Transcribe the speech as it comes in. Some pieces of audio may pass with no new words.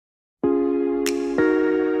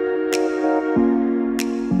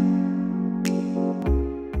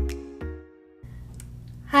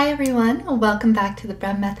Hi everyone, welcome back to the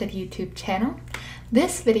Brem Method YouTube channel.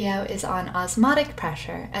 This video is on osmotic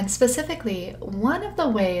pressure, and specifically one of the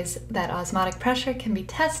ways that osmotic pressure can be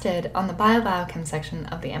tested on the Biochem section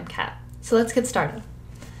of the MCAT. So let's get started.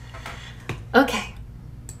 Okay,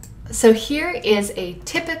 so here is a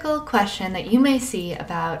typical question that you may see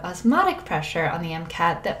about osmotic pressure on the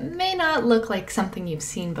MCAT that may not look like something you've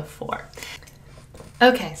seen before.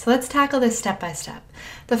 Okay, so let's tackle this step by step.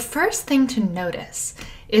 The first thing to notice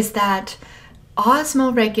is that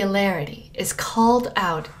osmoregularity is called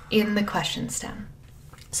out in the question stem.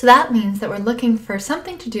 So that means that we're looking for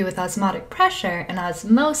something to do with osmotic pressure and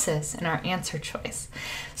osmosis in our answer choice.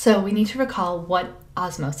 So we need to recall what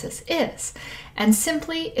osmosis is. And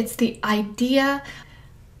simply, it's the idea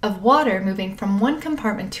of water moving from one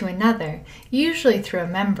compartment to another, usually through a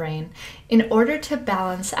membrane, in order to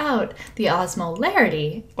balance out the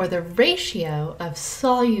osmolarity, or the ratio of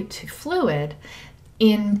solute to fluid,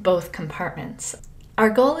 in both compartments. Our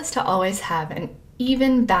goal is to always have an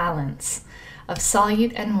even balance of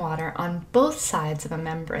solute and water on both sides of a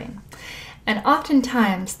membrane. And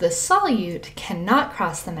oftentimes the solute cannot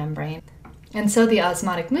cross the membrane, and so the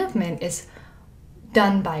osmotic movement is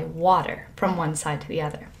done by water from one side to the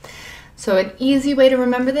other. So an easy way to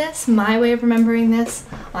remember this, my way of remembering this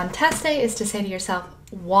on test day, is to say to yourself,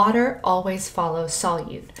 water always follows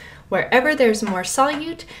solute. Wherever there's more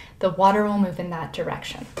solute, the water will move in that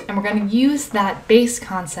direction. And we're going to use that base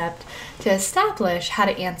concept to establish how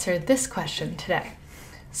to answer this question today.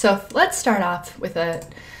 So let's start off with a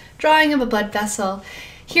drawing of a blood vessel.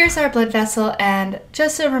 Here's our blood vessel, and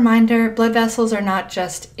just a reminder, blood vessels are not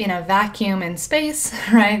just in a vacuum in space,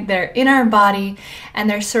 right? They're in our body, and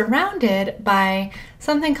they're surrounded by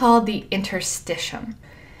something called the interstitium.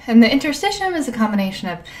 And the interstitium is a combination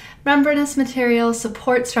of membranous material,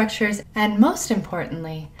 support structures, and most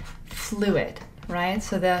importantly, fluid, right?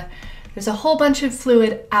 So there's a whole bunch of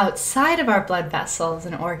fluid outside of our blood vessels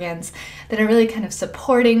and organs that are really kind of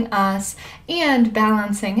supporting us and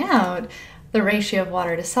balancing out the ratio of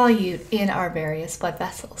water to solute in our various blood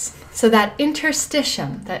vessels. So that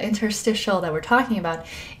interstitium, that interstitial that we're talking about,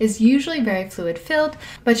 is usually very fluid filled,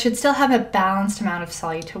 but should still have a balanced amount of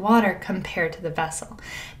solute to water compared to the vessel.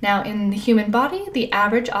 Now in the human body, the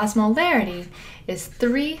average osmolarity is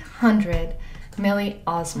 300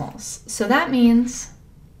 milliosmoles. So that means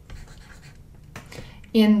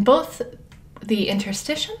in both the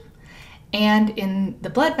interstitium and in the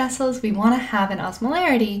blood vessels, we want to have an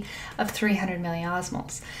osmolarity of 300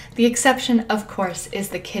 milliosmoles. The exception, of course, is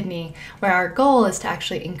the kidney, where our goal is to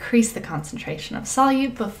actually increase the concentration of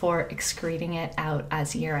solute before excreting it out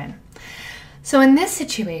as urine. So in this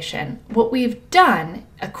situation, what we've done,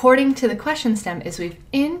 according to the question stem, is we've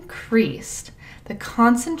increased the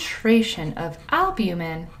concentration of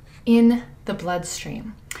albumin in the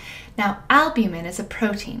bloodstream. Now, albumin is a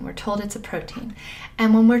protein. We're told it's a protein.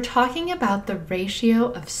 And when we're talking about the ratio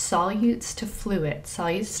of solutes to fluid,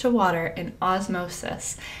 solutes to water in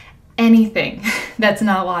osmosis, anything that's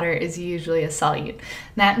not water is usually a solute.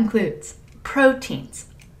 That includes proteins,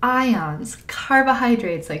 ions,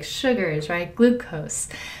 carbohydrates like sugars, right? Glucose,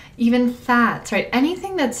 even fats, right?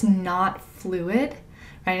 Anything that's not fluid,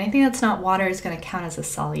 right? Anything that's not water is going to count as a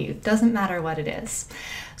solute. Doesn't matter what it is.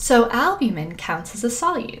 So albumin counts as a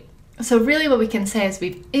solute. So really what we can say is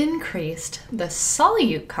we've increased the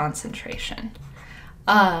solute concentration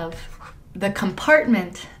of the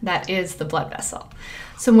compartment that is the blood vessel.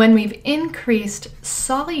 So when we've increased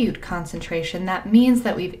solute concentration, that means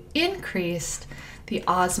that we've increased the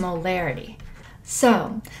osmolarity.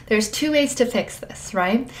 So there's two ways to fix this,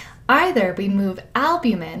 right? Either we move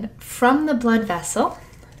albumin from the blood vessel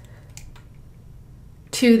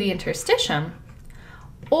to the interstitium,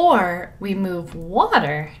 or we move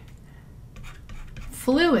water,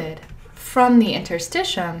 fluid, from the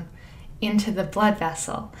interstitium into the blood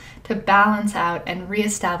vessel to balance out and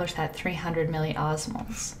reestablish that 300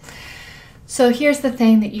 milliosmoles. So here's the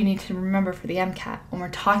thing that you need to remember for the MCAT. When we're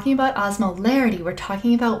talking about osmolarity, we're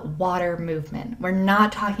talking about water movement. We're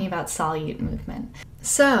not talking about solute movement.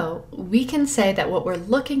 So we can say that what we're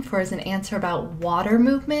looking for is an answer about water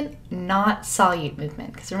movement, not solute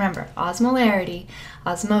movement. Because remember, osmolarity,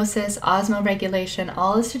 osmosis, osmoregulation,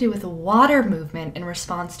 all is to do with water movement in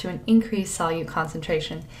response to an increased solute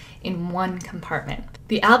concentration in one compartment.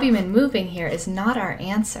 The albumin moving here is not our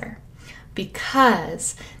answer,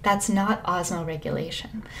 because that's not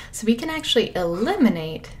osmoregulation. So we can actually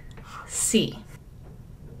eliminate C.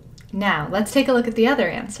 Now, let's take a look at the other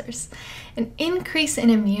answers. An increase in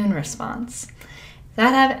immune response. Does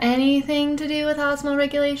that have anything to do with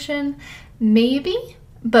osmoregulation? Maybe,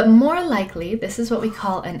 But more likely, this is what we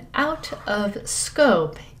call an out of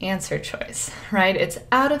scope answer choice, right? It's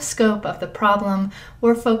out of scope of the problem.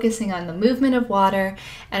 We're focusing on the movement of water,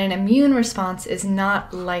 and an immune response is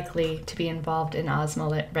not likely to be involved in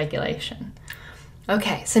osmoregulation.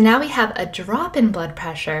 Okay, so now we have a drop in blood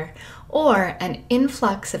pressure or an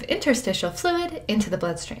influx of interstitial fluid into the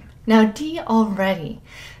bloodstream. Now, D already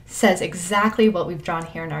says exactly what we've drawn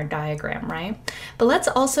here in our diagram, right? But let's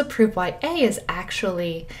also prove why A is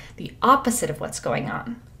actually the opposite of what's going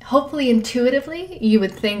on. Hopefully intuitively, you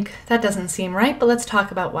would think that doesn't seem right, but let's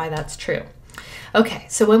talk about why that's true. Okay,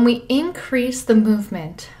 so when we increase the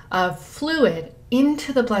movement of fluid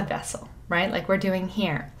into the blood vessel, right, like we're doing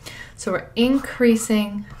here, so we're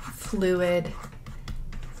increasing fluid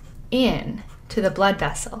in to the blood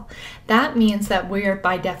vessel. That means that we're,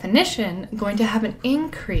 by definition, going to have an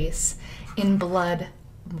increase in blood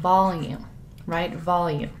volume, right?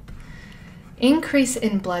 Volume. Increase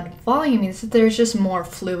in blood volume means that there's just more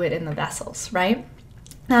fluid in the vessels, right?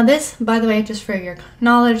 Now this, by the way, just for your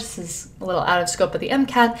knowledge, this is a little out of scope of the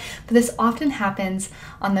MCAT, but this often happens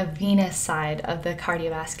on the venous side of the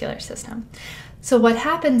cardiovascular system. So what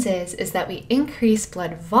happens is that we increase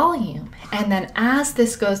blood volume, and then as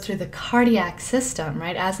this goes through the cardiac system,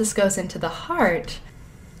 right, as this goes into the heart,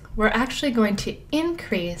 we're actually going to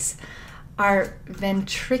increase our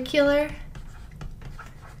ventricular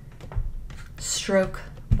stroke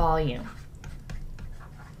volume.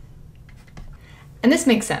 And this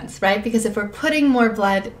makes sense, right? Because if we're putting more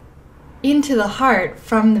blood into the heart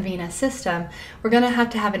from the venous system, we're going to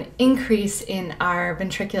have an increase in our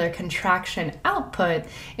ventricular contraction output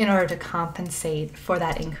in order to compensate for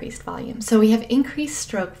that increased volume. So we have increased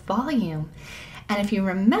stroke volume. And if you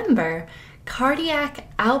remember, cardiac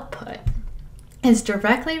output is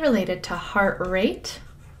directly related to heart rate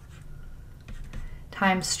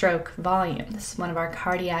times stroke volume. This is one of our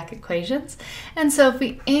cardiac equations. And so if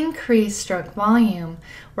we increase stroke volume,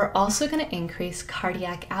 we're also going to increase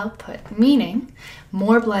cardiac output, meaning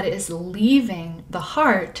more blood is leaving the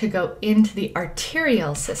heart to go into the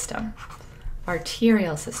arterial system,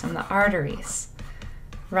 the arteries,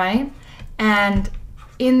 right? And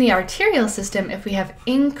in the arterial system, if we have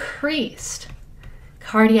increased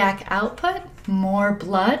cardiac output, more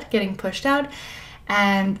blood getting pushed out,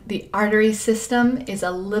 and the artery system is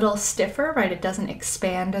a little stiffer, right? It doesn't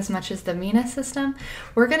expand as much as the venous system.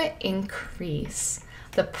 We're going to increase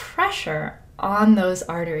the pressure on those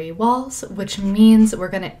artery walls, which means we're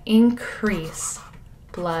going to increase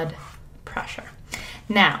blood pressure.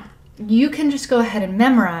 Now, you can just go ahead and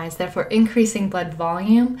memorize that if we're increasing blood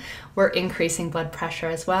volume, we're increasing blood pressure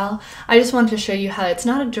as well. I just wanted to show you how it's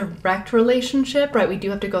not a direct relationship, right? We do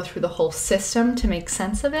have to go through the whole system to make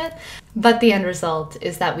sense of it, but the end result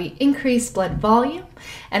is that we increase blood volume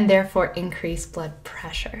and therefore increase blood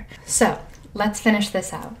pressure. So let's finish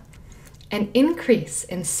this out. An increase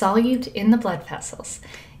in solute in the blood vessels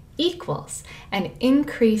equals an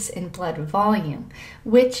increase in blood volume,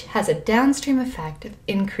 which has a downstream effect of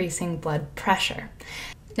increasing blood pressure.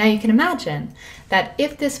 Now you can imagine that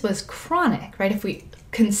if this was chronic, right, if we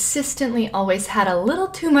consistently always had a little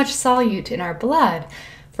too much solute in our blood,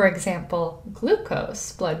 for example,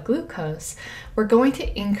 glucose, blood glucose, we're going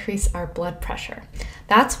to increase our blood pressure.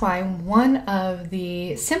 That's why one of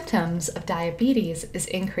the symptoms of diabetes is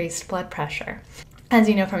increased blood pressure. As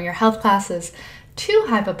you know from your health classes, too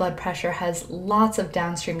high of a blood pressure has lots of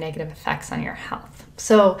downstream negative effects on your health.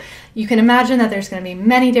 So you can imagine that there's going to be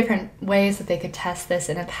many different ways that they could test this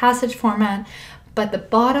in a passage format, but the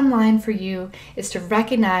bottom line for you is to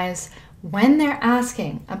recognize when they're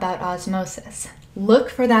asking about osmosis, look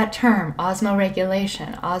for that term,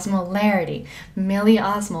 osmoregulation, osmolarity,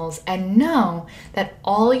 milliosmoles, and know that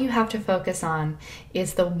all you have to focus on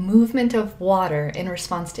is the movement of water in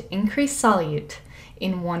response to increased solute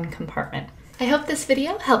in one compartment. I hope this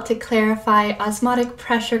video helped to clarify osmotic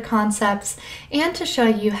pressure concepts and to show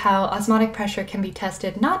you how osmotic pressure can be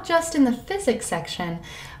tested not just in the physics section,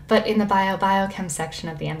 but in the biochem section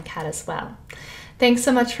of the MCAT as well. Thanks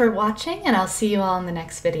so much for watching, and I'll see you all in the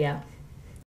next video.